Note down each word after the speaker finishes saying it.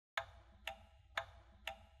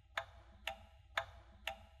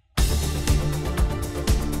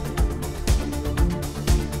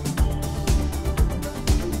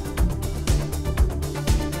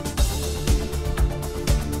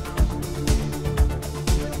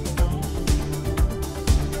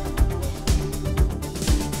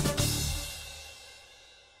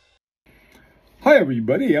Hi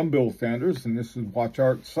everybody, I'm Bill Sanders and this is Watch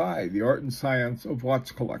Art Sci, the art and science of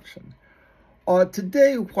watch collection.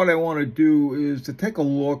 Today what I want to do is to take a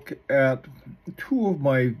look at two of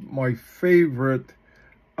my favorite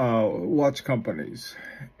watch companies.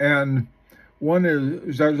 And one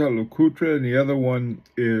is Jaeger-LeCoultre and the other one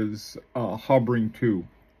is Habring2.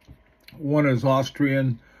 One is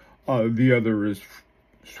Austrian, the other is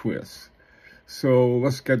Swiss. So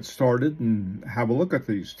let's get started and have a look at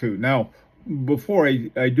these two. Now, before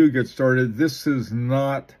I do get started, this is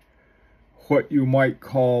not what you might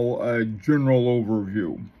call a general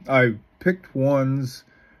overview. I've picked ones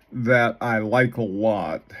that I like a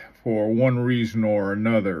lot for one reason or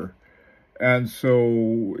another. And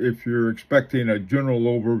so if you're expecting a general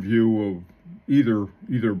overview of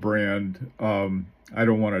either brand, I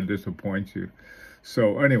don't want to disappoint you.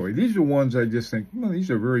 So anyway, these are ones I just think, well, these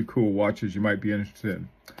are very cool watches you might be interested in.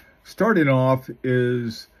 Starting off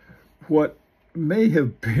is what may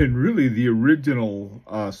have been really the original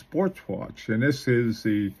sports watch, and this is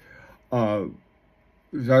the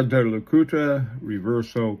Jaeger-LeCoultre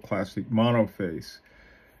Reverso Classic Monoface.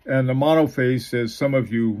 And the monoface, as some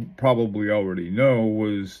of you probably already know,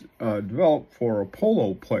 was developed for a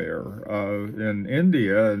polo player in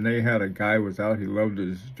India, and they had a guy was out, he loved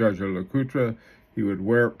his Jaeger-LeCoultre. He would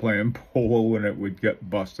wear it playing polo and it would get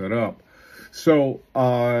busted up. So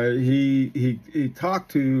he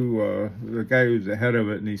talked to the guy who's the head of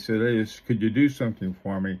it, and he said, "Hey, could you do something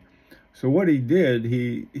for me?" So what he did,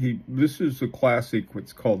 this is the classic,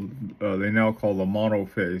 what's called, they now call the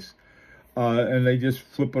monoface. And they just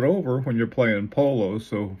flip it over when you're playing polo.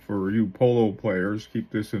 So for you polo players,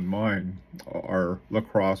 keep this in mind, our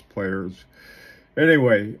lacrosse players.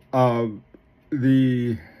 Anyway,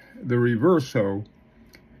 the Reverso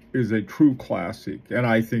is a true classic, and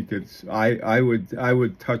I think it's I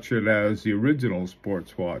would touch it as the original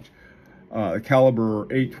sports watch. Caliber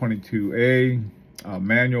 822A,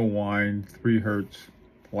 manual wind, 3 hertz,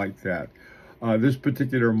 like that. This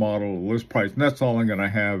particular model list price, and that's all I'm going to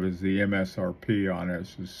have is the MSRP on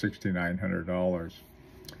it, is $6,900.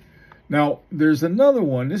 Now, there's another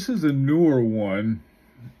one. This is a newer one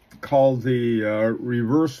called the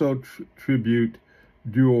Reverso Tribute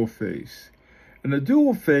Dual Face. And the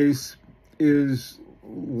dual face is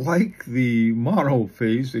like the mono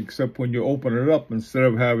face, except when you open it up, instead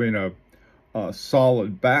of having a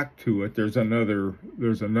solid back to it, there's another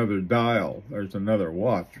dial. There's another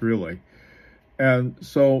watch, really. And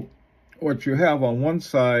so what you have on one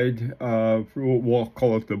side, we'll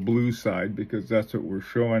call it the blue side because that's what we're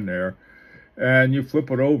showing there. And you flip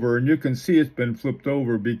it over, and you can see it's been flipped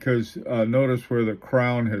over because notice where the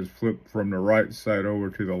crown has flipped from the right side over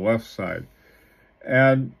to the left side.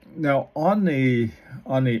 And now on the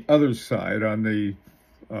other side, on the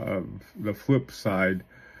flip side,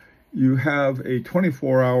 you have a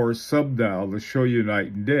 24-hour sub-dial to show you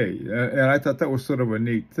night and day. And I thought that was sort of a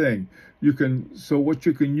neat thing. So what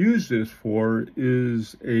you can use this for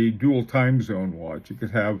is a dual time zone watch. You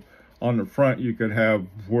could have, on the front, you could have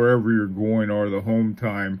wherever you're going or the home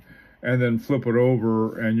time, and then flip it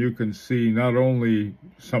over and you can see not only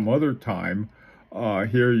some other time.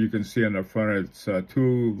 Here you can see on the front it's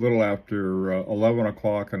little after 11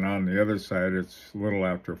 o'clock, and on the other side it's little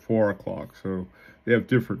after 4 o'clock. So they have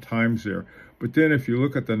different times there. But then if you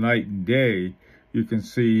look at the night and day, you can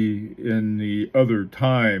see in the other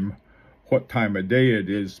time what time of day it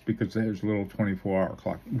is, because there's a little 24-hour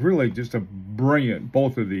clock. Really just a brilliant,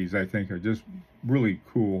 both of these I think are just really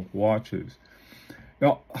cool watches.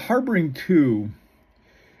 Now, Habring2,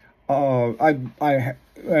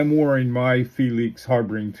 I'm wearing my Felix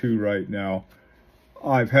Habring2 right now.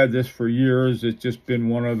 I've had this for years. It's just been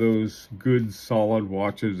one of those good, solid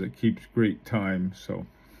watches that keeps great time. So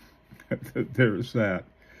there's that.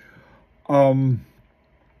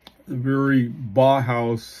 Very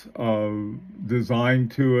Bauhaus design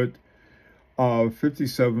to it.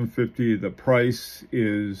 $5,750. The price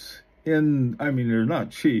is I mean, they're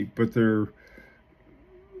not cheap, but they're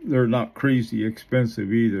not crazy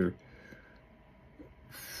expensive either.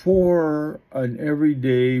 For an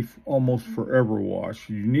everyday, almost forever watch,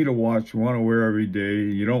 you need a watch you want to wear every day.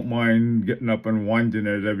 You don't mind getting up and winding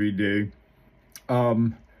it every day.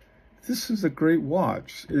 This is a great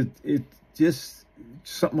watch. It just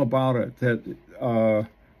something about it that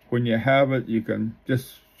when you have it, you can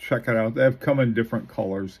just check it out. They've come in different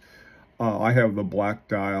colors. I have the black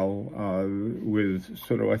dial with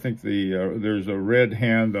sort of, I think there's a red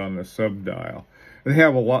hand on the sub dial. They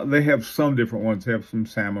have a lot. They have some different ones. They have some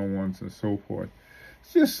salmon ones and so forth.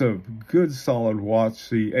 It's just a good, solid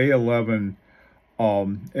watch. The A11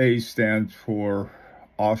 A stands for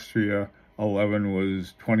Austria, 11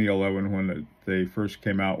 was 2011 when they first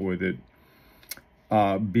came out with it.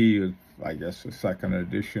 B is, I guess, the second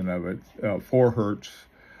edition of it, 4 hertz.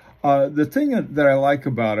 The thing that I like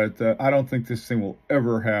about it, I don't think this thing will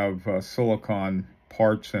ever have silicone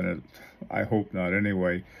parts in it. I hope not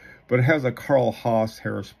anyway. But it has a Carl Haas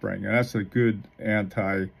hairspring, and that's a good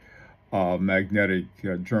anti-magnetic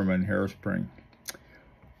German hairspring.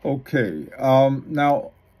 Okay,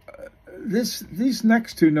 now these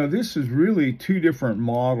next two, now this is really 2 different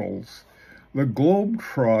models. The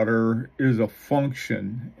Globetrotter is a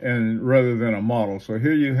function and rather than a model. So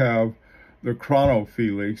here you have the Chrono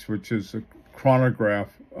Felix, which is a chronograph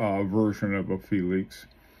version of a Felix,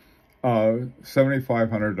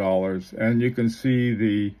 $7,500, and you can see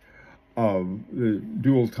the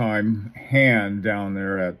dual time hand down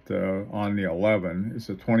there at on the 11. It's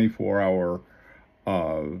a 24-hour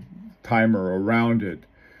timer around it.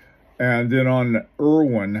 And then on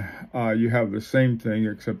Irwin, you have the same thing,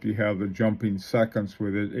 except you have the jumping seconds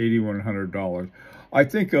with it, $8,100. I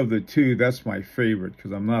think of the 2, that's my favorite,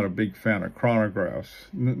 because I'm not a big fan of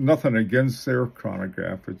chronographs. Nothing against their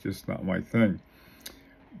chronograph, it's just not my thing.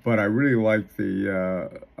 But I really like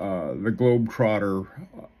the Globetrotter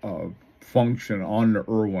function on the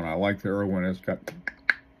Irwin. I like the Irwin, it's got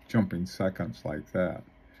jumping seconds like that.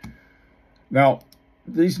 Now,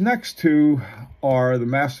 these next 2 are the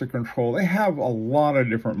Master Control. They have a lot of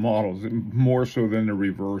different models, more so than the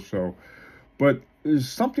Reverso. But there's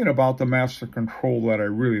something about the Master Control that I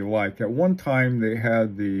really like. At one time, they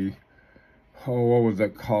had the, what was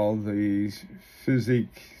it called? The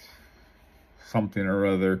Physique something or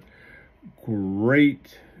other.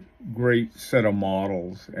 Great set of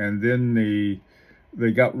models. And then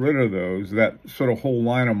they got rid of those, that sort of whole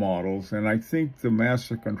line of models, and I think the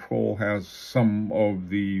Master Control has some of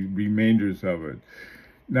the remainders of it.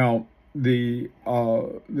 Now, the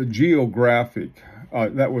Geographic,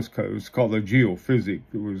 it was called the Geophysic.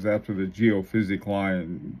 It was after the Geophysic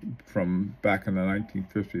line from back in the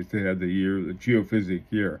 1950s. They had the Geophysic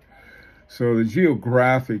year. So the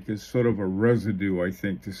Geographic is sort of a residue, I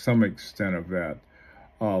think, to some extent of that.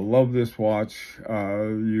 Love this watch.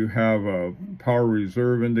 You have a power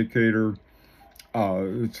reserve indicator.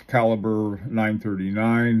 It's caliber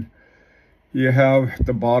 939. You have at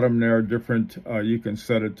the bottom there different, you can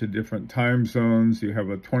set it to different time zones. You have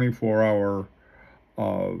a 24-hour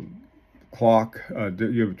clock. You have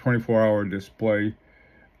a 24-hour display.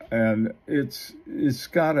 And it's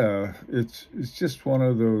just one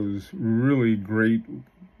of those really great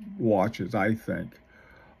watches, I think.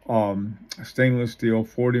 Stainless steel,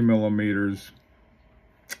 40 millimeters,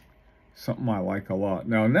 something I like a lot.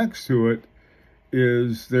 Now, next to it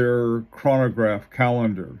is their chronograph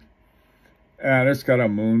calendar. And it's got a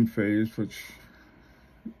moon phase, which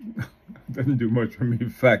doesn't do much for me. In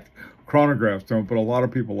fact, chronographs don't, but a lot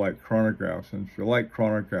of people like chronographs. And if you like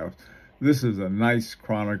chronographs, this is a nice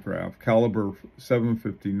chronograph. Caliber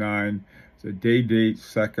 759. It's a day, date,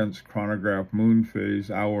 seconds, chronograph, moon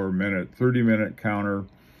phase, hour, minute, 30-minute counter.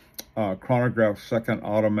 Chronograph second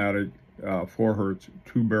automatic, 4 hertz,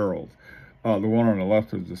 2 barrels. The one on the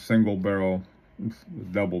left is the single barrel, the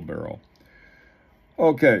double barrel.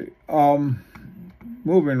 Okay,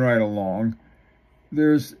 moving right along.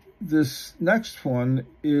 There's this next one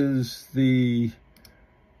is the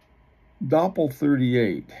Doppel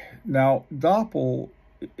 38. Now, Doppel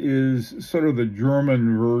is sort of the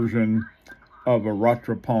German version of a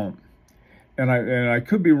Rattrapant. And I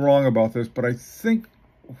could be wrong about this, but I think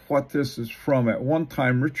what this is from, at one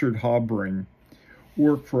time Richard Habring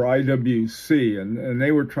worked for IWC, and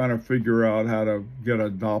they were trying to figure out how to get a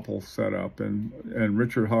Doppel set up, and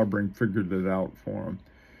Richard Habring figured it out for him.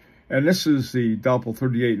 And this is the Doppel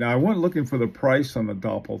 38. Now, I went looking for the price on the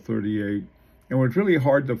Doppel 38, and it was really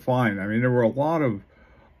hard to find. I mean, there were a lot of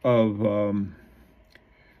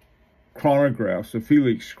chronographs, the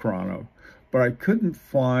Felix Chrono, but I couldn't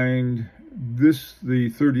find the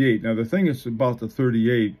 38. Now, the thing is about the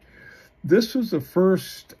 38, this was the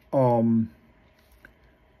first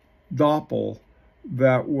Doppel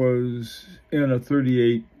that was in a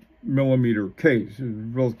 38 millimeter case. It was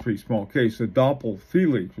a relatively small case. The Doppel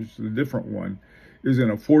Felix, which is a different one, is in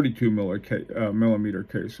a 42 millimeter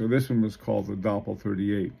case. So this one was called the Doppel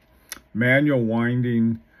 38. Manual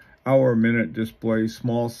winding, hour-minute display,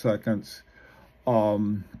 small seconds,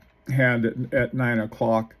 hand at 9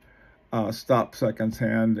 o'clock, stop seconds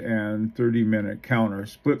hand, and 30-minute counter.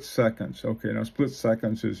 Split seconds. Okay, now split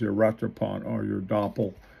seconds is your Rattrapant or your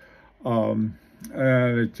Doppel. And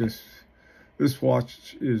it just, this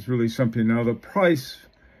watch is really something. Now, the price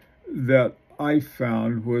that I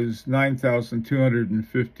found was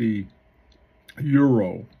 €9,250.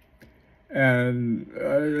 And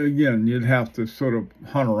again, you'd have to sort of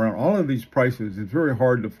hunt around. All of these prices, it's very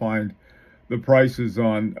hard to find the prices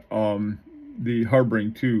on the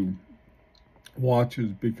Habring2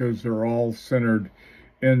 watches because they're all centered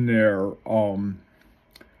in their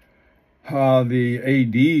the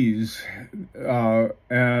ADs,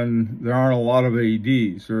 and there aren't a lot of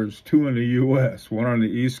ADs. There's 2 in the U.S., one on the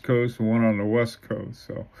East Coast and one on the West Coast.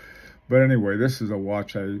 So, but anyway, this is a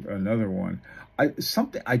watch, another one. I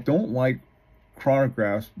don't like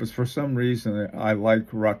chronographs, but for some reason I like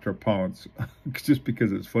Rattrapants, just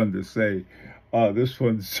because it's fun to say. This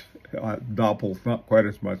one's Doppel's not quite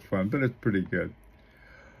as much fun, but it's pretty good.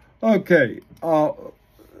 Okay,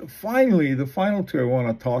 finally, the final two I want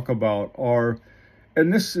to talk about are,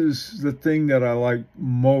 and this is the thing that I like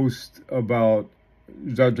most about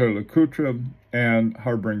Jaeger-LeCoultre and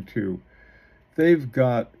Habring2. They've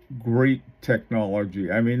got great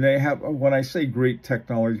technology. I mean, they have, when I say great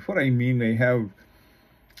technology, what I mean, they have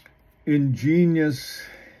ingenious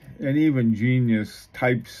and even genius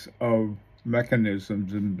types of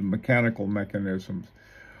mechanisms and mechanical mechanisms.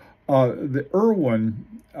 The Irwin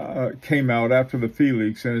came out after the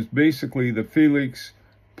Felix, and it's basically the Felix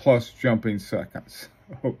plus jumping seconds.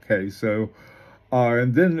 Okay, so,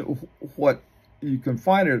 and then what you can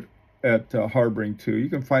find it at Habring2, you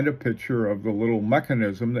can find a picture of the little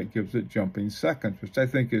mechanism that gives it jumping seconds, which I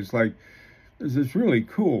think is like, this is really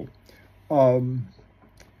cool.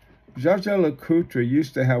 Jaeger-LeCoultre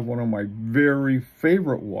used to have one of my very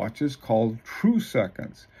favorite watches called True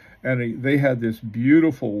Seconds. And they had this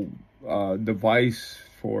beautiful device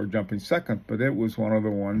for jumping seconds, but it was one of the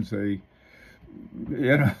ones the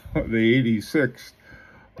 86.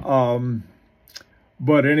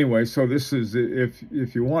 But anyway, so this is,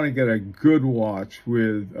 if you want to get a good watch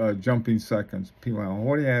with jumping seconds, people,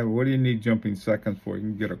 what do you need jumping seconds for? You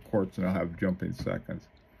can get a quartz and it'll have jumping seconds.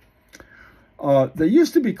 They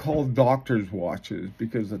used to be called doctor's watches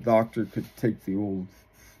because the doctor could take the old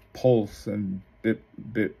pulse and bip,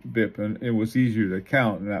 bip, bip, and it was easier to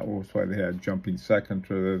count, and that was why they had jumping seconds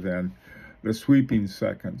rather than the sweeping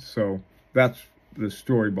seconds. So that's the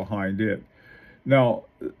story behind it. Now,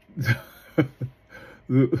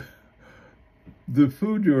 the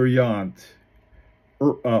Feu d'Orient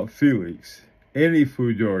Felix, any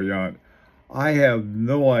Feu d'Orient, I have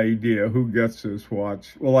no idea who gets this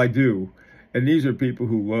watch. Well, I do, and these are people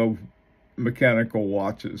who love mechanical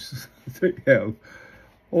watches. They have,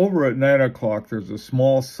 over at 9 o'clock, there's a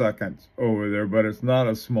small second over there, but it's not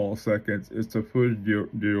a small second. It's a Feu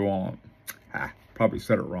d'Orient. Probably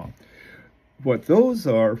said it wrong. What those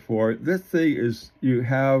are for, this thing is, you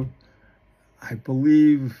have, I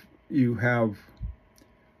believe you have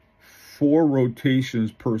 4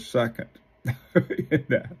 rotations per second in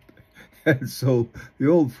that. And so the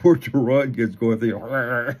old Feu d'Orient gets going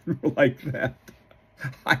like that.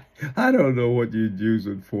 I don't know what you'd use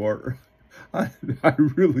it for. I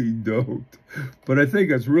really don't. But I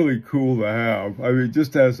think it's really cool to have. I mean,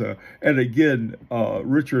 just as a, and again,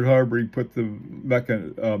 Richard Habring put the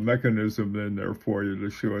mechanism in there for you to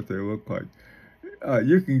show what they look like.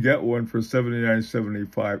 You can get one for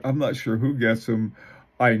 $79.75. I'm not sure who gets them.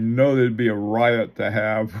 I know there'd be a riot to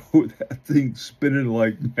have with that thing spinning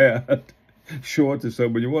like mad. Show it to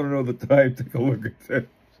somebody. You want to know the time? Take a look at this.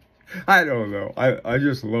 I don't know. I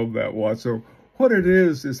just love that watch. So what it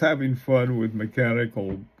is having fun with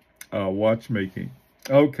mechanical watchmaking.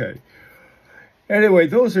 Okay. Anyway,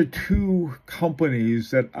 those are 2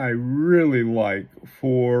 companies that I really like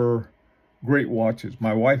for great watches.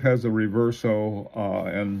 My wife has a Reverso,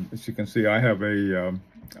 and as you can see, I have a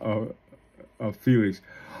Felix.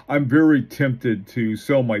 I'm very tempted to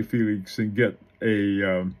sell my Felix and get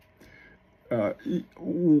a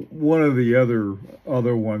one of the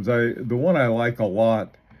other ones. The one I like a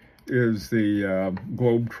lot is the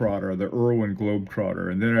Globetrotter, the Irwin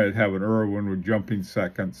Globetrotter, and then I'd have an Irwin with jumping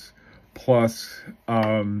seconds plus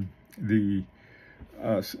the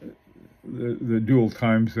dual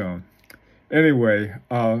time zone. Anyway,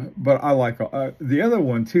 but I like the other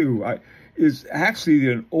one too. Is actually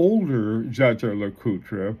an older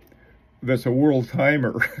Jaeger-LeCoultre that's a world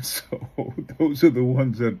timer. So those are the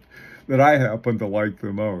ones that I happen to like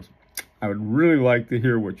the most. I would really like to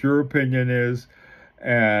hear what your opinion is,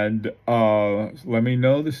 and let me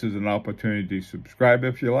know. This is an opportunity to subscribe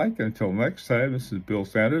if you like. Until next time, this is Bill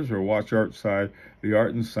Sanders, or Watch Art Side, the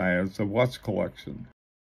art and science of watch collection.